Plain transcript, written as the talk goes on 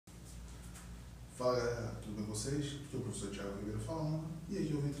Fala galera, tudo bem com vocês? Aqui é o professor Thiago Ribeiro falando e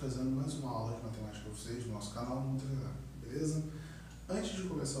aqui eu venho trazendo mais uma aula de matemática para vocês no nosso canal muito legal, beleza? Antes de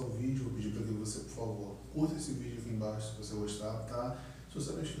começar o vídeo, vou pedir para que você, por favor, curta esse vídeo aqui embaixo se você gostar, tá? Se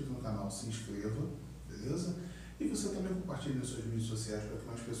você não é inscrito no canal, se inscreva, beleza? E você também compartilhe nas suas mídias sociais para que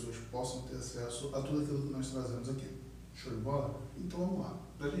mais pessoas possam ter acesso a tudo aquilo que nós trazemos aqui. Show de bola? Então vamos lá.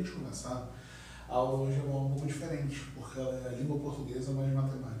 Para a gente começar, a aula hoje é uma aula um pouco diferente, porque ela é a língua portuguesa mais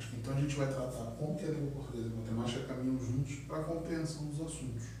matemática. Então a gente vai tratar como que a língua portuguesa e a matemática caminham juntos para a compreensão dos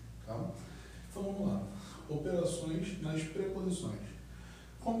assuntos, tá? Então vamos lá. Operações nas preposições.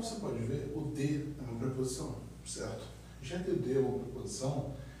 Como você pode ver, o de é uma preposição, certo? Já que o de é uma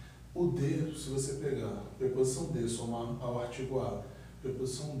preposição, o de, se você pegar preposição de somar ao artigo a,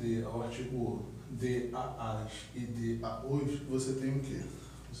 preposição de ao artigo o, de a as e de a os, você tem o quê?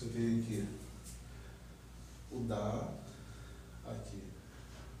 Você tem aqui o da, aqui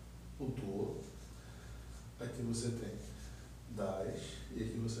o do, aqui você tem das e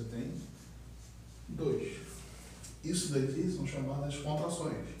aqui você tem dos. Isso daqui são chamadas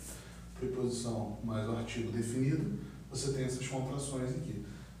contrações. Preposição mais o artigo definido, você tem essas contrações aqui.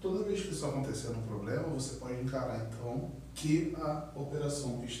 Toda vez que isso acontecer um problema, você pode encarar então que a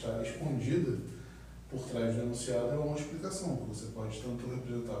operação que está escondida por trás do enunciado é uma explicação, que você pode tanto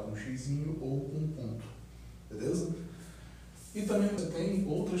representar com um xizinho ou com um ponto. Beleza? E também você tem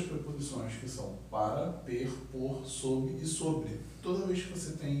outras preposições que são para, per, por, sob e sobre. Toda vez que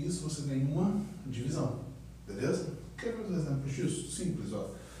você tem isso, você tem uma divisão. Beleza? Quer ver os exemplos disso? Simples,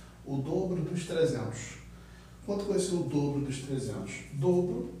 ó. O dobro dos 300. Quanto vai ser o dobro dos 300?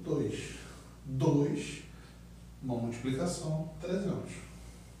 Dobro, 2. 2, uma multiplicação, 300.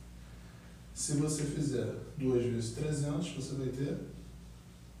 Se você fizer 2 vezes 300, você vai ter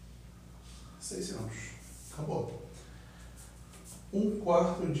 600. Acabou.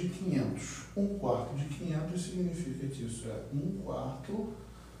 1/4 de 500. 1/4 de 500 significa que isso é 1/4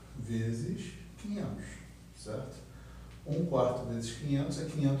 vezes 500, certo? 1/4 vezes 500 é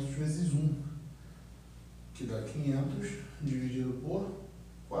 500 vezes 1, que dá 500 dividido por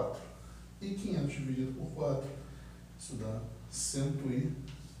 4. E 500 dividido por 4, isso dá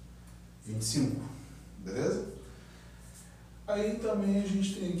 125, beleza? Aí também a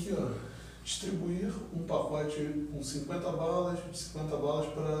gente tem aqui, ó, distribuir um pacote com 50 balas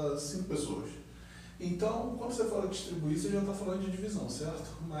para 5 pessoas. Então, quando você fala distribuir, você já está falando de divisão,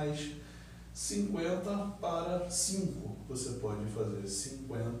 certo? Mas 50 para 5, você pode fazer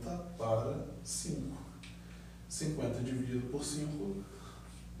 50 para 5. 50 dividido por 5,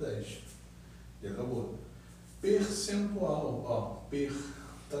 10. E acabou. Percentual, ó, per,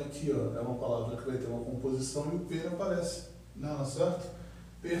 tá aqui, ó, é uma palavra que vai ter uma composição e o per aparece nela, certo?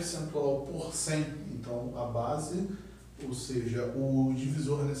 Percentual por 100, então a base, ou seja, o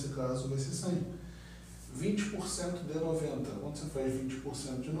divisor nesse caso vai ser 100. 20% de 90, quando você faz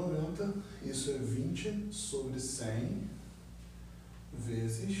 20% de 90, isso é 20 sobre 100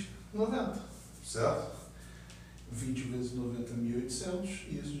 vezes 90, certo? 20 vezes 90 é 1.800,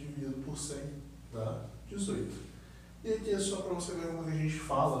 e isso dividido por 100 dá 18. E aqui é só para você ver como a gente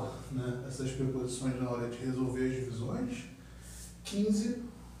fala, né, essas preposições na hora de resolver as divisões.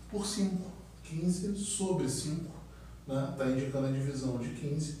 15 por 5, 15 sobre 5, né, está indicando a divisão de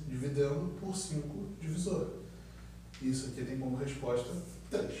 15, dividendo por 5 divisor. Isso aqui tem como resposta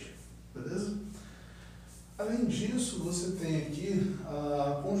 3, beleza? Além disso, você tem aqui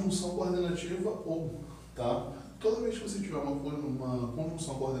a conjunção coordenativa ou, tá? Toda vez que você tiver uma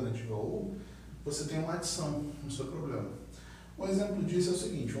conjunção coordenativa ou, você tem uma adição no seu problema. Um exemplo disso é o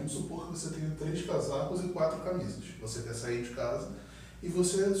seguinte: vamos supor que você tenha 3 casacos e 4 camisas. Você quer sair de casa e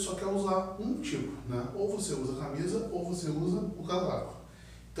você só quer usar um tipo, né? Ou você usa a camisa ou você usa o casaco.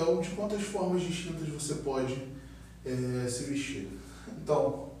 Então, de quantas formas distintas você pode se vestir?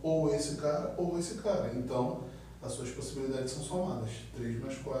 Então, ou esse cara ou esse cara. Então, as suas possibilidades são somadas. 3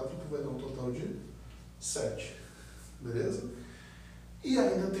 mais 4, que vai dar um total de 7. Beleza? E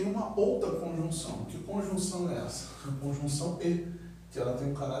ainda tem uma outra conjunção. Que conjunção é essa? A conjunção e, que ela tem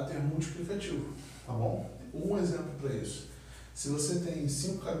um caráter multiplicativo, tá bom? Um exemplo para isso. Se você tem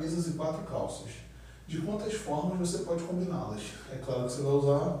 5 camisas e 4 calças, de quantas formas você pode combiná-las? É claro que você vai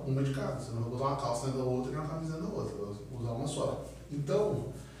usar uma de cada. Você não vai usar uma calça dentro da outra e uma camisa dentro da outra. Você vai usar uma só.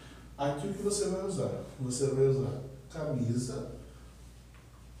 Então, aqui o que você vai usar? Você vai usar camisa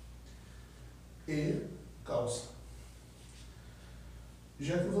e calça.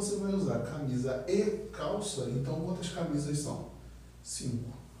 Já que você vai usar camisa e calça, então quantas camisas são? 5.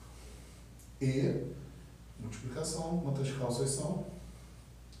 E, multiplicação, quantas calças são?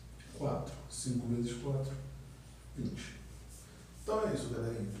 4. 5 vezes 4, 20. Então é isso,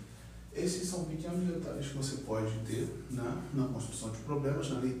 galerinha. Esses são pequenos detalhes que você pode ter na construção de problemas,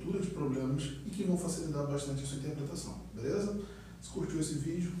 na leitura de problemas e que vão facilitar bastante a sua interpretação, beleza? Se curtiu esse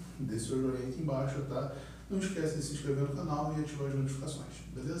vídeo, deixe seu joinha aqui embaixo, tá? Não esquece de se inscrever no canal e ativar as notificações,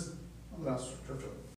 beleza? Um abraço, tchau, tchau.